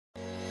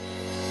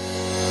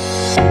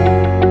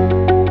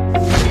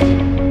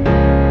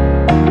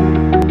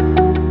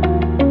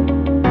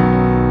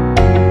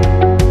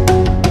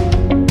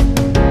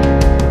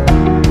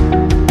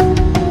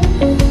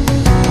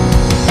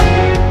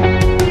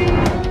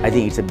I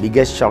think it's the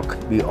biggest shock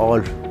we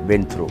all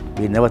went through.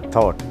 We never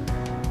thought.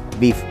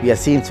 We have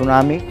seen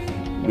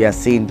tsunami, we have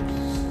seen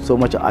so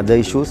much other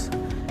issues,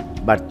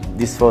 but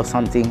this was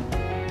something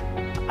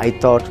I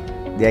thought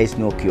there is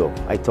no cure.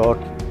 I thought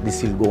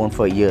this will go on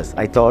for years.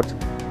 I thought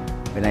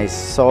when I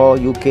saw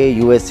UK,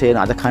 USA and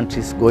other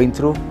countries going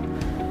through,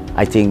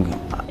 I think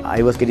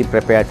I was getting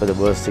prepared for the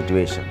worst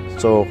situation.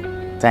 So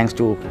thanks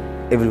to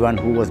everyone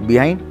who was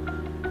behind,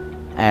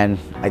 and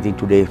I think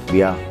today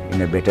we are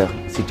in a better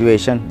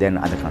situation than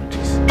other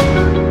countries.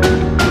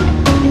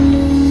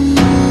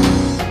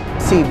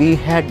 See, we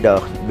had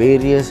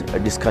various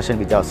discussions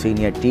with our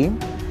senior team,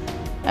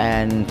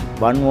 and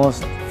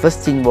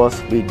first thing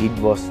we did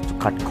was to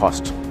cut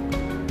cost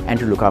and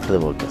to look after the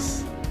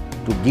workers,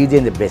 to give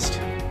them the best.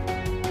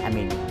 I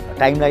mean, a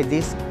time like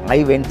this,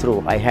 I went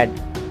through, I had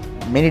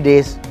many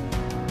days,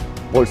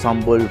 pol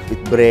sambal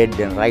with bread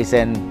and rice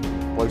and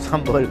pol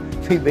sambal.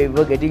 We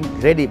were getting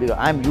ready because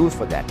I'm used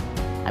for that.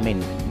 I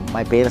mean,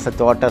 my parents have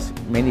taught us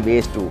many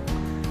ways too.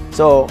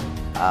 So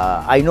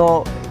I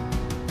know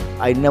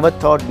I never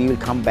thought we will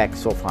come back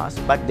so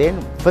fast. But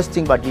then first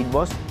thing what I did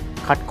was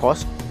cut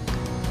cost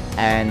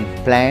and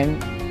plan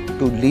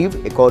to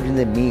live according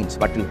to the means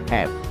what we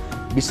have.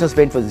 Business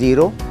went for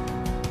zero.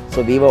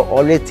 So we were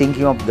always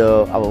thinking of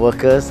our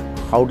workers,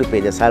 how to pay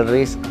their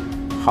salaries,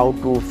 how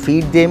to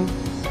feed them,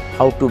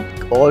 how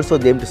to also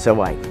them to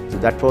survive. So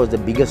that was the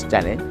biggest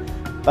challenge.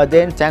 But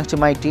then thanks to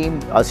my team,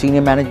 our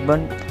senior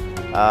management,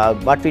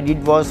 what we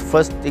did was,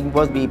 first thing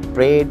was we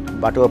prayed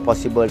whatever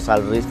possible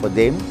salaries for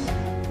them.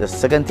 The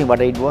second thing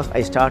what I did was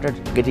I started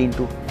getting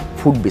into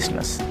food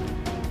business.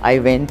 I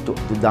went to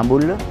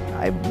Dambulla,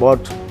 I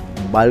bought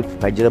bulk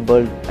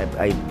vegetable,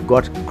 I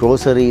got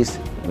groceries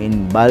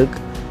in bulk.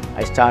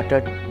 I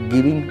started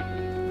giving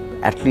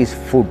at least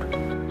food.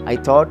 I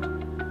thought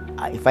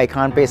if I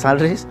can't pay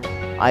salaries,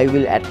 I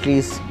will at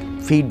least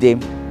feed them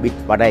with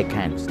what I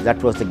can. So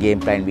that was the game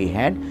plan we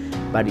had.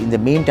 But in the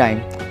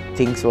meantime,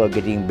 things were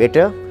getting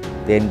better.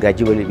 Then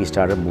gradually we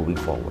started moving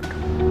forward.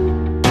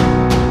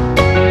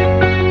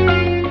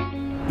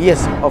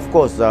 Yes, of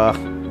course,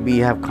 we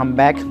have come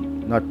back,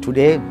 not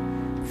today,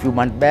 few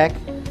months back,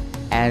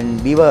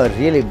 and we were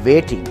really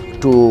waiting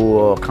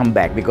to come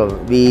back because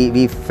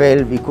we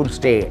felt we couldn't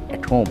stay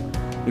at home.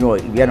 You know,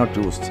 we are not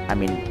used. I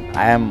mean,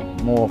 I am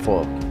more of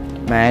a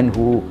man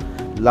who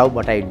love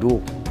what I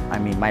do. I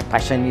mean, my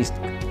passion is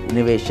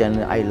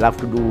innovation. I love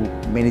to do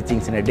many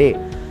things in a day.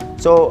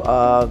 So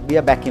we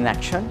are back in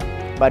action,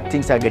 but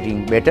things are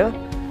getting better,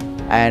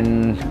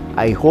 and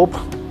I hope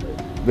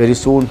very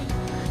soon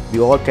we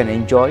all can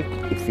enjoy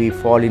if we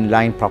fall in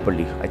line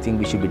properly. I think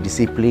we should be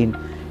disciplined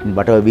in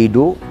whatever we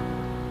do,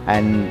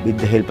 and with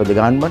the help of the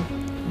government,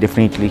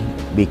 definitely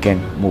we can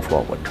move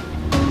forward.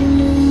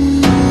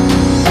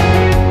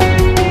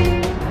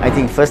 I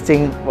think first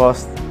thing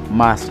was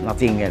masks,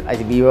 nothing else. I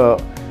think we were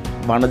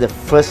one of the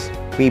first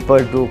people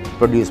to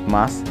produce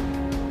masks,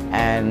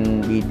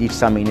 and we did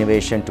some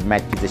innovation to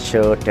match with the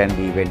shirt, and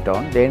we went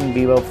on. Then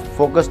we were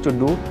focused to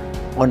do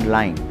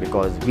online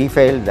because we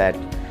felt that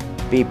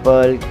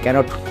people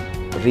cannot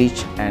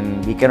reach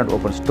and we cannot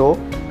open store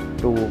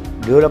to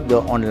develop the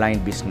online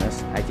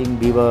business. I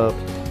think we were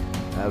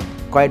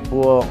quite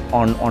poor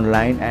on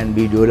online, and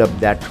we developed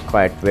that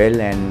quite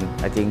well, and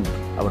I think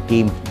our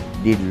team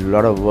did a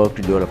lot of work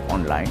to develop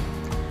online.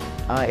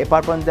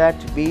 Apart from that,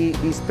 we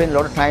spent a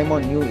lot of time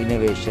on new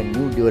innovation,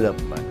 new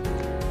development,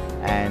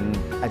 and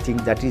I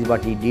think that is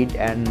what we did.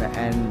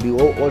 And we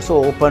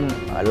also opened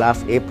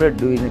last April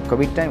during the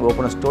COVID time. We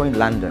opened a store in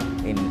London,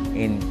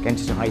 in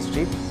Kensington High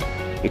Street.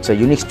 It's a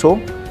unique store,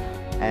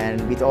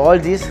 and with all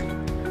this,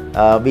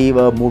 we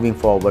were moving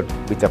forward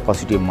with a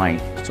positive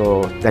mind.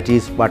 So that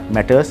is what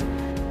matters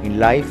in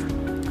life.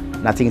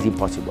 Nothing is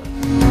impossible.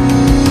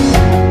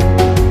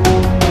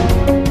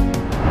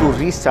 To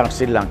restart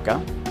Sri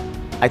Lanka,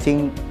 I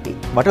think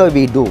whatever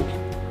we do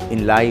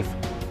in life,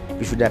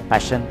 we should have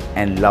passion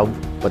and love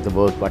for the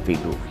work what we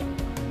do.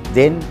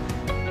 Then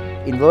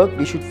in work,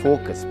 we should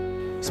focus.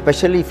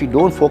 Especially if you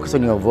don't focus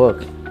on your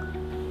work,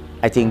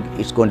 I think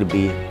it's going to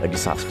be a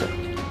disaster.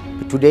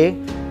 Today,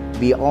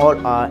 we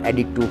all are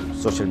addicted to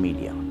social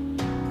media.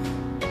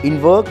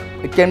 In work,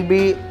 it can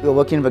be you're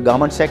working in the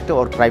government sector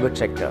or private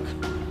sector,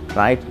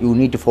 right? You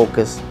need to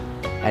focus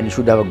and you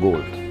should have a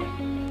goal.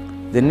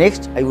 The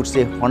next, I would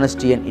say,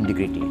 honesty and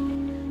integrity.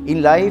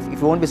 In life,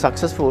 if you want to be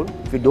successful,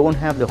 if you don't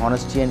have the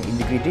honesty and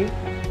integrity,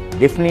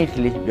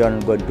 definitely you are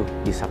not going to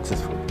be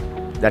successful.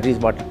 That is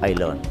what I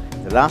learned.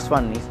 The last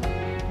one is,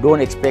 don't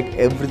expect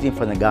everything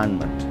from the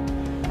government.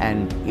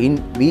 And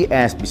we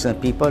as business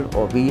people,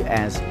 or we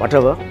as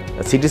whatever,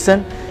 a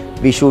citizen,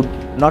 we should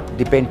not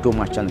depend too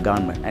much on the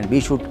government, and we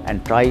should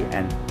try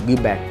and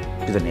give back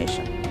to the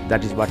nation.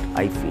 That is what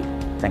I feel.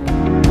 Thank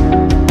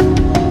you.